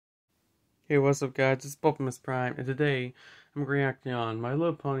Hey, what's up guys, it's Bumblemus Prime, and today I'm reacting on My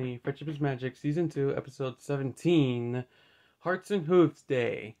Little Pony Friendship is Magic Season 2, Episode 17, Hearts and Hooves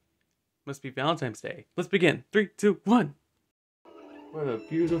Day. Must be Valentine's Day. Let's begin. 3, 2, 1! What a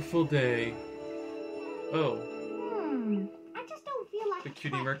beautiful day. Oh. I just don't feel like the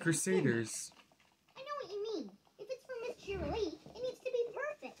Cutie Mark Crusaders. I know what you mean. If it's for Miss Cheerilee, it needs to be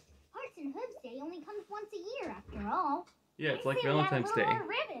perfect. Hearts and Hooves Day only comes once a year, after all. Yeah, it's like Valentine's Day. More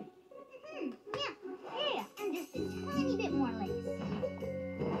ribbon. Yeah, and just a tiny bit more lace.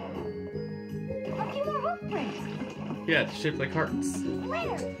 A few more hoop prints. Yeah, it's shaped like hearts.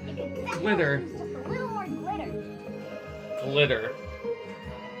 Glitter. Glitter. Just a little more glitter. Glitter.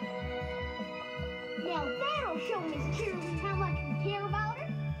 Now that'll show Miss Cheerilee how much we care about her.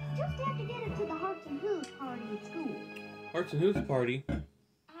 Just have to get her to the Hearts and Hooves party at school. Hearts and Hooves party?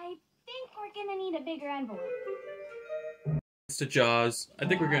 I think we're gonna need a bigger envelope. It's to Jaws. I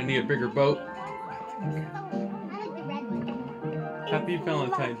think we're gonna need a bigger boat. I like the red one. Happy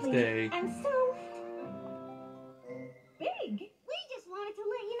Valentine's Day. And so big. We just wanted to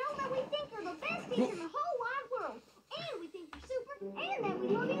let you know that we think you're the besties in the whole wide world. And we think you're super. And that we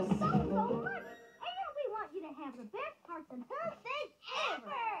love you so much. And we want you to have the best Hearts and Hooves Day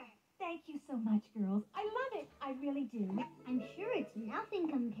ever. Thank you so much, girls. I love it. I really do. I'm sure it's nothing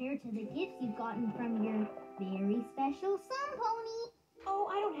compared to the gifts you've gotten from your very special sun pony. Oh,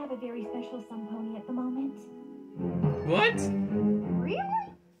 I don't have a very special sun pony at the moment. What? Really?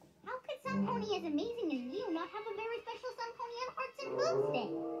 How could Sun Pony as amazing as you not have a very special Sun Pony on Hearts and Hooves Day?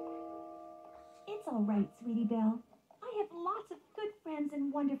 It's all right, Sweetie Belle. I have lots of good friends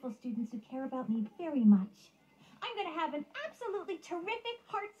and wonderful students who care about me very much. I'm going to have an absolutely terrific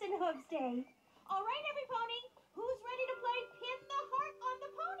Hearts and Hooves Day. All right, every pony, who's ready to play Pin the Heart on the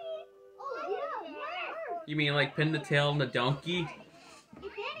Pony? Oh, yeah. You mean like pin the tail on the donkey?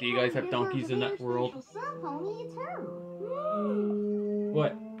 Do you guys have donkeys in that world? Sun Pony, it's her.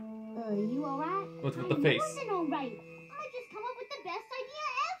 What? You alright? What's with the face? I wasn't alright. I just come up with the best idea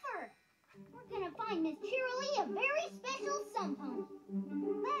ever. We're gonna find Miss Cheerilee a very special sun pony.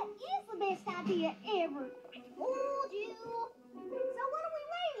 That is the best idea ever. I told you. So what are we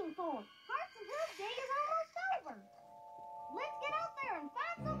waiting for? Hearts and Hooves Day is almost over. Let's get out there and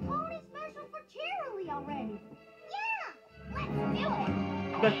find some pony special for Cheerilee already. Yeah, let's do it.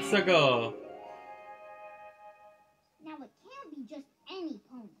 Let's go. Now it can't be just any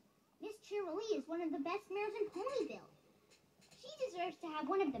pony. Miss Cheerilee is one of the best mares in Ponyville. She deserves to have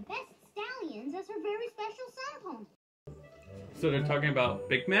one of the best stallions as her very special sun pony. So they're talking about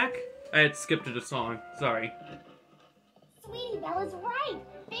Big Mac? I had skipped to the song. Sorry. Sweetie Bella's right.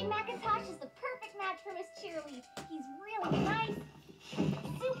 Big Macintosh is the perfect match for Miss Cheerilee. He's really nice,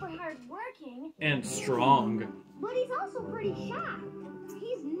 super hardworking, And strong. but he's also pretty shy.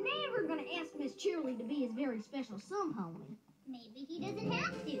 He's never gonna ask Miss Cheerilee to be his very special sun pony. Maybe he doesn't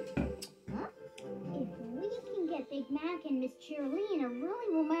have to. Huh? If we can get Big Mac and Miss Cheerilee in a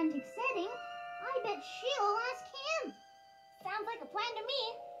really romantic setting, I bet she'll ask him. Sounds like a plan to me.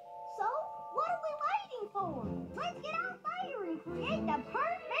 So, what are we waiting for? Let's get out there and create the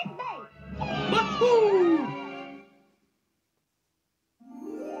perfect day. Woohoo!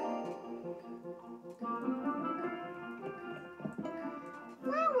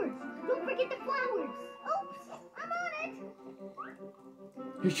 Flowers! Don't forget the flowers! Oops! I'm on it!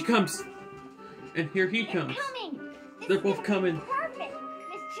 Here she comes. And here he comes. They're coming! This They're is both gonna coming. be perfect!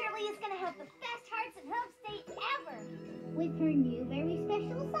 Miss Cheerilee is gonna have the best Hearts and Hooves Day ever! With her new very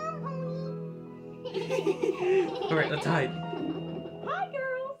special sun pony! Alright, let's hide. Hi,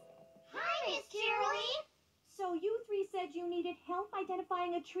 girls. Hi, Miss Cheerilee! So you three said you needed help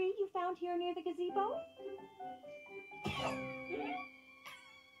identifying a tree you found here near the gazebo?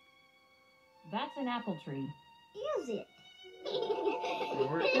 That's an apple tree. Is it?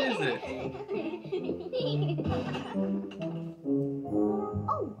 Where is it?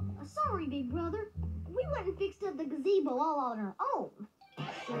 Oh, sorry, big brother. We went and fixed up the gazebo all on our own.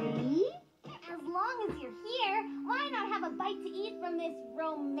 See? As long as you're here, why not have a bite to eat from this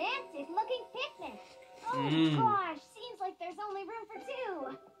romantic-looking picnic? Oh, gosh, seems like there's only room for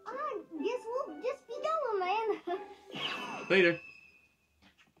two. I guess we'll just be going, then. Later.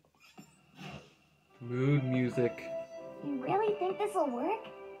 Mood music. You really think this will work?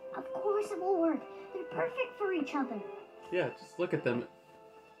 Of course it will work. They're perfect for each other. Yeah, just look at them.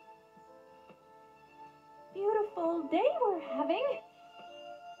 Beautiful day we're having.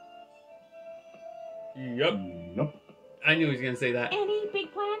 Yup. Nope. I knew he was gonna say that. Any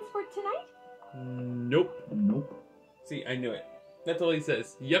big plans for tonight? Nope. Nope. See, I knew it. That's all he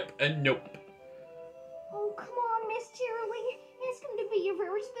says. Yep and nope. Oh, come on, Miss Cheerilee. Ask him to be your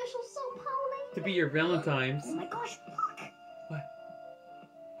very special special soap pony? To be your Valentine's. Oh my gosh, look! What?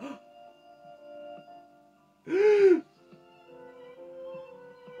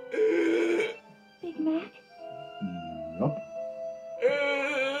 Big Mac, Yup.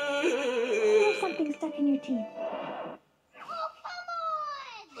 there's something stuck in your teeth. Oh,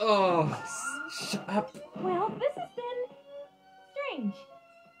 come on! Oh, shut up. Well, this has been strange.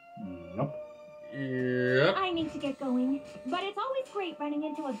 Yup. Yep. I need to get going, but it's always great running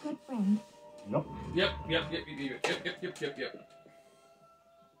into a good friend. Yup. Yep.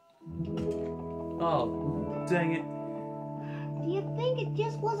 Oh, dang it. Do you think it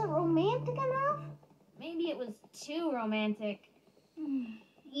just wasn't romantic enough? Maybe it was too romantic.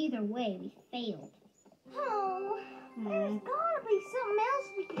 Either way, we failed. Oh, there's gotta be something else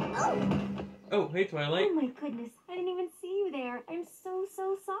we can... Oh, hey, Twilight. Oh my goodness, I didn't even see you there. I'm so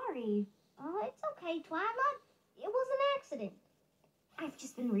sorry. Oh, it's okay, Twilight. It was an accident. I've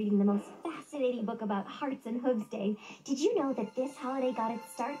just been reading the most fascinating book about Hearts and Hooves Day. Did you know that this holiday got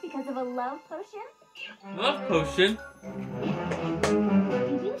its start because of a love potion? Love potion?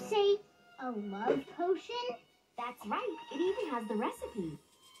 Did you say a love potion? That's right. It even has the recipe.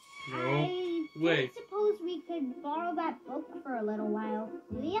 No. I Wait. don't suppose we could borrow that book for a little while,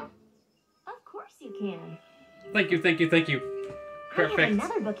 do ya? Of course you can. Thank you. I have Perfect.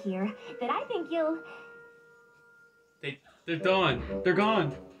 another book here that I think you'll... They're gone. They're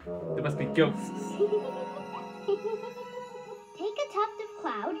gone. There must be ghosts. Take a tuft of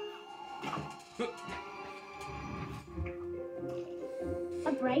cloud,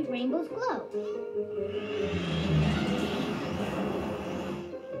 a bright rainbow's glow.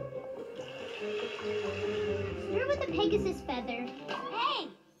 Stir with a Pegasus feather. Hey!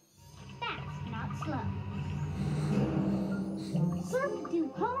 Fast, not slow. Serve to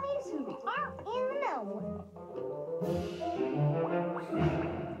ponies who aren't in the know.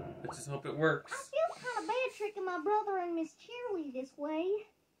 Let's just hope it works. I feel kind of bad tricking my brother and Miss Cheerly this way.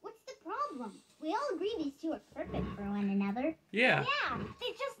 What's the problem? We all agree these two are perfect for one another. Yeah. Yeah,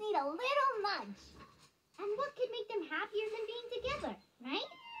 they just need a little nudge. And what could make them happier than being together, right?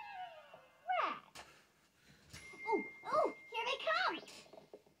 Right. Oh, here they come.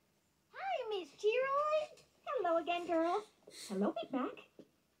 Hi, Miss Cheerly. Hello again, girls. Hello, Big Mac.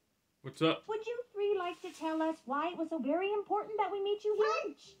 What's up? Would you three like to tell us why it was so very important that we meet you here?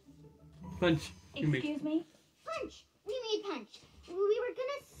 Punch. Punch. You make- Excuse me? Punch. We need punch. We were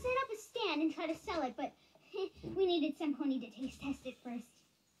gonna set up a stand and try to sell it, but we needed some pony to taste test it first.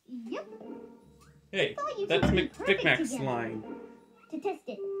 Yep. Hey, Thought you that's two would be Big perfect Mac's together. line. To test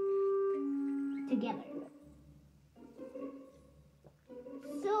it. Together.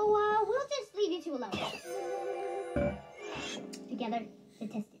 So, we'll just leave you two alone. Together to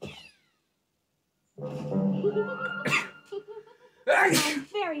test it. I'm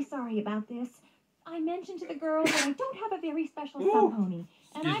very sorry about this. I mentioned to the girls that I don't have a very special sun pony.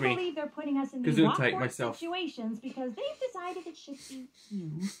 And Excuse I me. believe they're putting us in these Gesundheit, awkward myself. situations because they've decided it should be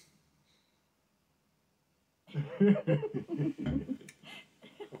you.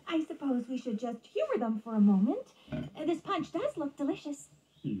 I suppose we should just humor them for a moment. This punch does look delicious.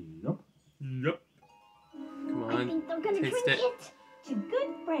 Yup. Come I on. think they're gonna Taste drink it. it. To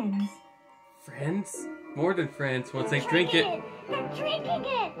good friends. Friends? More than friends once they drink it. They're drinking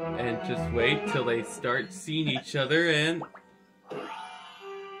it. And just wait till they start seeing each other and...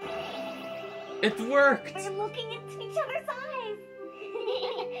 It worked! They're looking into each other's eyes.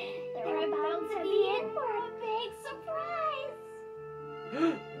 They're about to be in for a big surprise.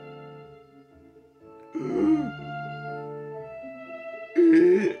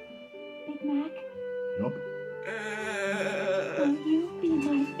 Big Mac, Yup. will you be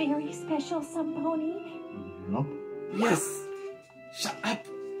my very special sun pony? Yup. Yes! Shut up!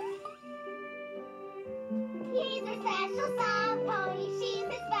 He's a special sun pony. She's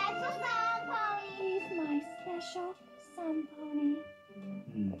a special sun pony. He's my special sun pony.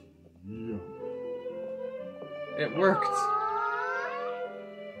 Yup. It worked! Aww.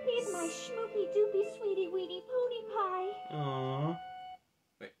 He's my schmoopy doopy sweetie weedy pony pie. Aww.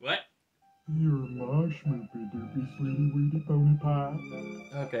 Wait, what? You're my schmoopy doopy sweetie weedy pony pie.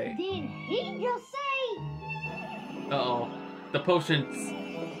 Okay. Did he just say? Uh-oh. The potion's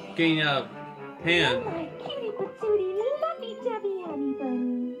getting out of You're hand. my cutie patootie lovey-dovey honey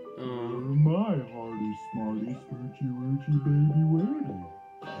bunny. You're my hearty smarty smoochy woochy baby Woody.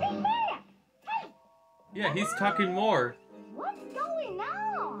 Big Mac! Hey, Yeah, he's talking more. what's going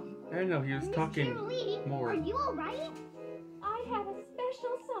on? I don't know, he was Miss talking Cheerly, more. Are you alright? I have a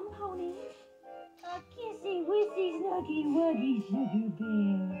special sun pony. A kissy wissy snuggy wuggy sugar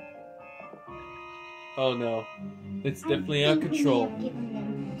bear. Oh no. It's definitely I out of think we control. may have given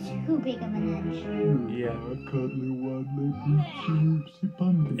them too big of an edge. Yeah. Cuddly one, oopsie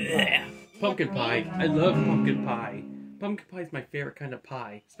pumpkin. Yeah. Pumpkin pie. I love pumpkin pie. Pumpkin pie is my favorite kind of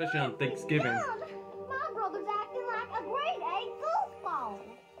pie, especially on Thanksgiving. Dad, my brother's acting like a grade A goofball.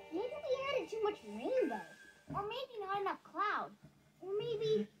 Maybe we added too much rainbow. Or maybe not enough cloud. Or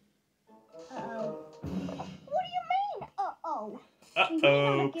maybe... Uh-oh. What do you mean, uh-oh? We may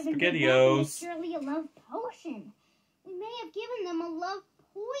not have given Big Mac and Miss SpaghettiOs. Shirley a love potion. We may have given them a love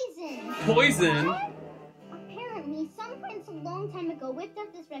poison. Poison? What? Apparently, some prince a long time ago whipped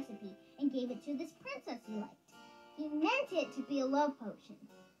up this recipe and gave it to this princess he liked. He meant it to be a love potion.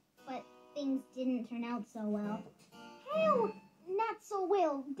 But things didn't turn out so well. How not so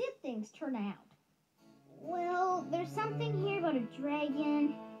well did things turn out? Well, there's something here about a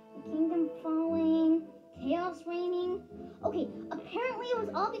dragon, a kingdom falling, chaos reigning. Okay, apparently it was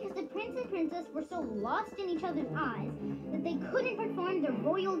all because the prince and princess were so lost in each other's eyes that they couldn't perform their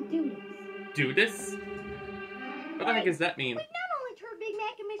royal duties. Duties? What the heck does that mean? We not only turned Big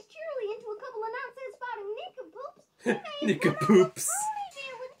Mac and Miss Shirley into a couple of nonsense-spouting nincompoops, we made Nincompoops.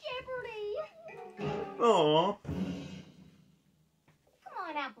 Ponytail in jeopardy. Aww. Come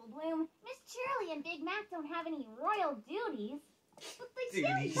on, Apple Bloom. Miss Shirley and Big Mac don't have any royal duties, but they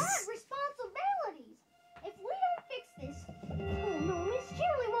still got responsibilities. If we don't fix this, oh no, Miss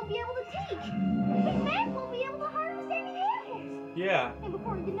Shirley won't be able to teach. Big Mac won't be able to harvest any apples. Yeah. And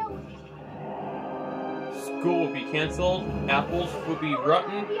before you know it, School will be canceled. Apples will be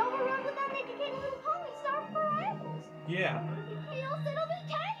rotten. we'll be overrun with uneducated little ponies starving for apples. Yeah. Chaos, it'll be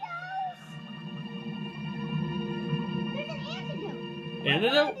chaos! There's an antidote.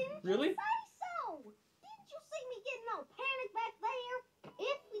 Antidote? Why didn't Really? you say so? Didn't you see me getting all panicked back there?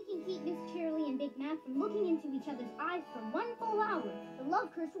 If we can keep Miss Shirley and Big Mac from looking into each other's eyes for 1 full hour, the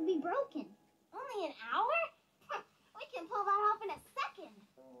love curse will be broken. Only an hour? We can pull that off in a second.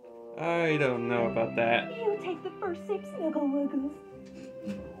 I don't know about that. You take the first sip, Snuggle Wuggles.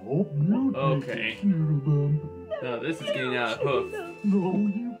 Oh, you Okay. take it, Noodle Bum. No, this is getting out of hoof. No,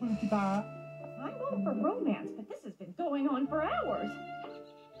 you Pookie Pie. I'm all for romance, but this has been going on for hours.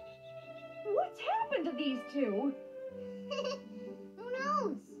 What's happened to these two? Who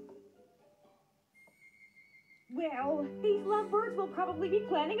knows? Well, these lovebirds will probably be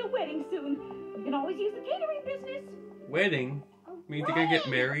planning a wedding soon. You can always use the catering business. Wedding? Means they're gonna get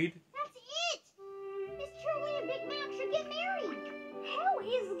married? That's it! Miss Shirley and Big Mac should get married. How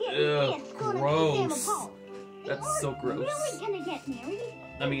is getting Ugh, this gonna gross. make them apart? They That's aren't so gross. really gonna get married.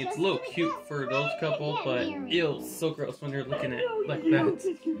 I mean, it's a little cute for those couple, but ew, it's so gross when you're looking at it like that. No,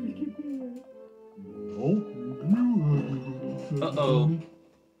 you Uh-oh.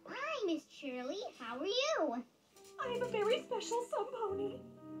 Hi, Miss Shirley. How are you? I have a very special sun pony.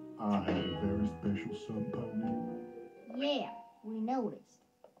 I have a very special sun pony. Yeah, we noticed.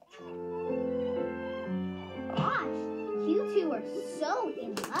 Gosh, you two are so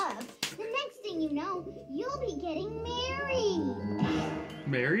in love. The next thing you know, you'll be getting married.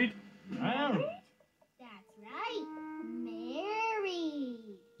 Married? That's right, married.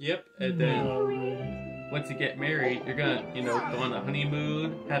 Yep, and then once you get married, you're gonna, go on a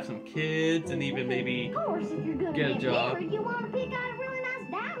honeymoon, have some kids, and even maybe Of course, if you're gonna get a job. married, you want to pick out a really nice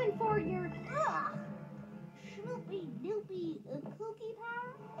diamond for your schnoopy doopy cookie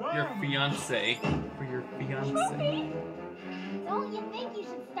pie. your fiance. For your fiance. Don't you think you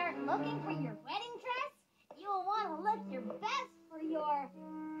should start looking for your wedding dress? You'll want to look your best for your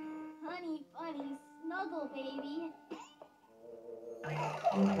honey funny snuggle baby.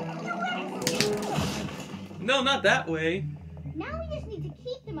 No, not that way. Now we just need to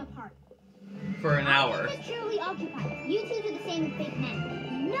keep them apart. For an hour. I'll truly occupied. You two do the same with Big Mac.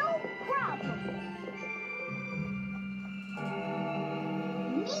 No problem.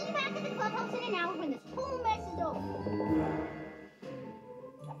 Meet you back at the clubhouse in an hour when this whole mess is over.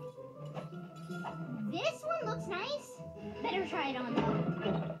 This one looks nice. Better try it on though.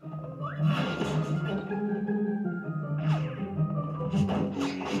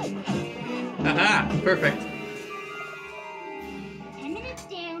 Aha! Perfect. 10 minutes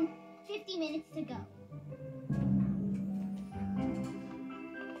down, 50 minutes to go.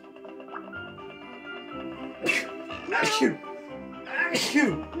 Achoo!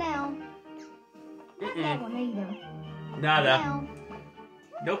 Achoo! Now, not that one either. Nada. Now,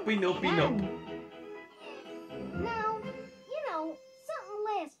 Nopey, nopey, nope. now, something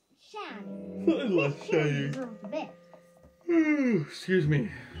less shiny. Less This cherry shiny. deserves the best. Excuse me.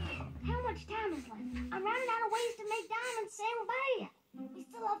 How much time is left? I'm running out of ways to make diamonds sail by. We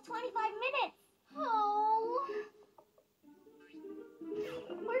still have 25 minutes. Oh.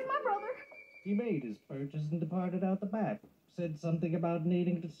 Where's my brother? He made his purchase and departed out the back. said something about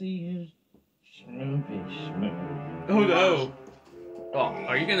needing to see his Snoopy Snoop. Oh no! Oh,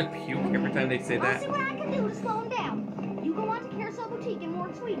 are you gonna puke every time they say I'll that? see what I can do to slow him down. You go on to Carousel Boutique and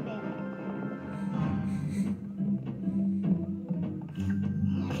warn Sweet Baby.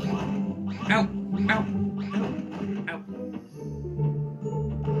 Ow! Ow! Ow! Ow!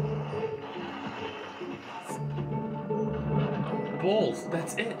 Bowls,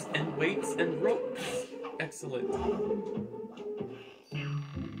 that's it. And weights and ropes. Excellent.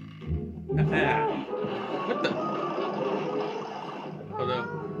 Haha. What the? Oh no.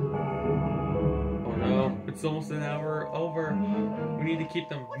 Oh no. It's almost an hour over. We need to keep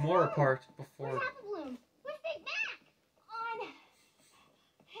them more apart before. Where's Apple Bloom? Where's Big Mac? On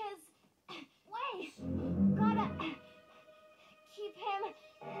his way. Gotta keep him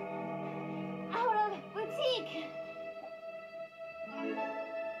out of boutique.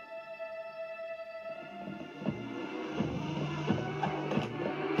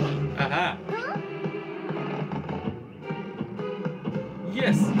 Aha! Huh?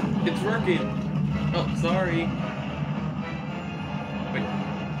 Yes! It's working! Oh, sorry. Wait.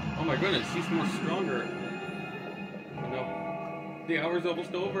 Oh my goodness, he's more stronger. Oh no. The hour's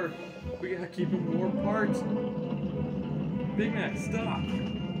almost over. We gotta keep him more apart. Big Mac, stop!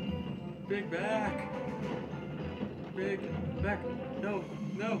 Big Mac! Big Mac! No!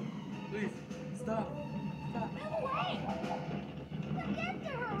 No! Please! Stop! Stop! Move away! Don't get to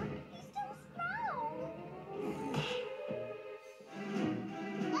her! He's too strong!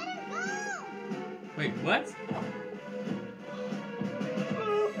 Let him go! Wait, what?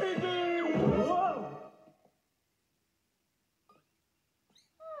 Whoa!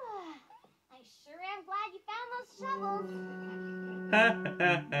 I sure am glad you found those shovels. Ha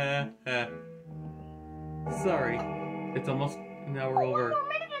ha ha ha. Sorry. It's almost an hour over. One more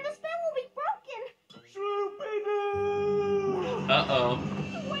minute and the spell will be broken. Uh-oh.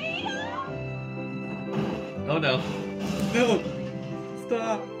 Wait up! Oh no. No!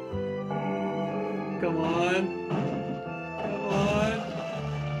 Stop! Come on. Come on.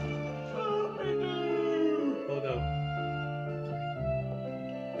 Oh no.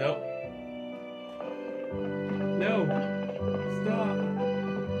 Nope. No! Stop!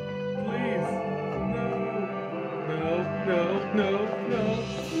 Please! No! No, no, no, no!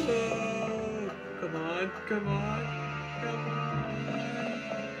 No! Come on, come on, come on!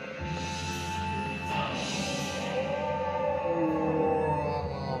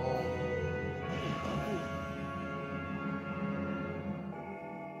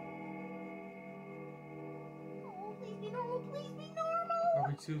 Oh, please be normal, please be normal. Are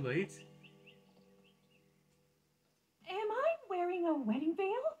we too late? Am I wearing a wedding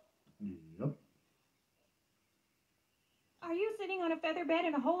veil? Yep. Are you sitting on a feather bed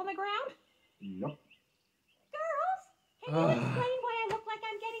in a hole in the ground? Yep. Girls, can you explain why I look like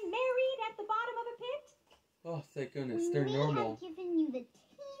I'm getting married at the bottom of a pit? Oh, thank goodness, We they're may normal. have given you the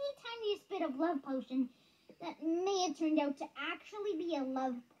teeny tiniest bit of love potion that may have turned out to actually be a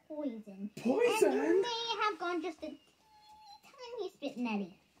love poison. And you may have gone just a teeny tiniest bit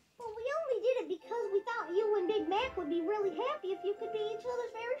nutty. But we only did it because we thought you and Big Mac would be really happy if you could be each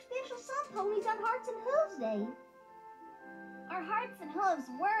other's very special sun ponies on Hearts and Hooves Day. Our hearts and hooves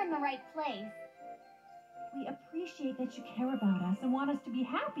were in the right place. We appreciate that you care about us and want us to be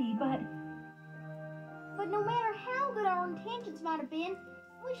happy, but But no matter how good our intentions might have been,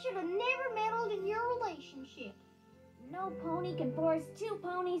 we should have never meddled in your relationship. No pony can force two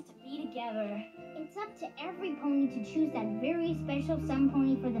ponies to be together. It's up to every pony to choose that very special sun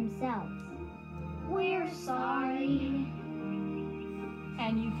pony for themselves. We're sorry.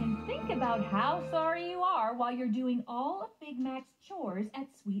 and you can think about how sorry you are while you're doing all of Big Mac's chores at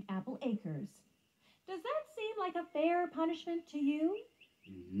Sweet Apple Acres. Does that seem like a fair punishment to you?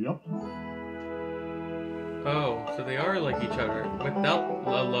 Yep. Oh, so they are like each other, without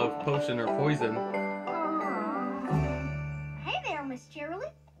a love potion or poison. Hey there, Miss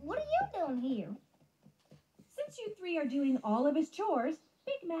Cheerilee. What are you doing here? Since you three are doing all of his chores,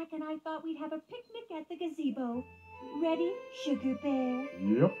 Big Mac and I thought we'd have a picnic at the gazebo. Ready, Sugar Bear?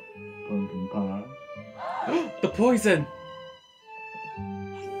 Yep. Pumpkin pie. The poison!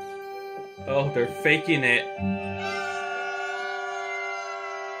 Oh, they're faking it.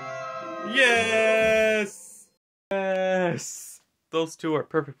 Yes! Yes! Those two are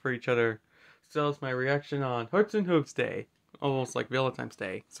perfect for each other. So that's my reaction on Hearts and Hooves Day. Almost like Valentine's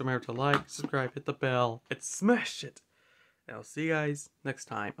Day. So remember to like, subscribe, hit the bell, and smash it. And I'll see you guys next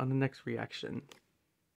time on the next reaction.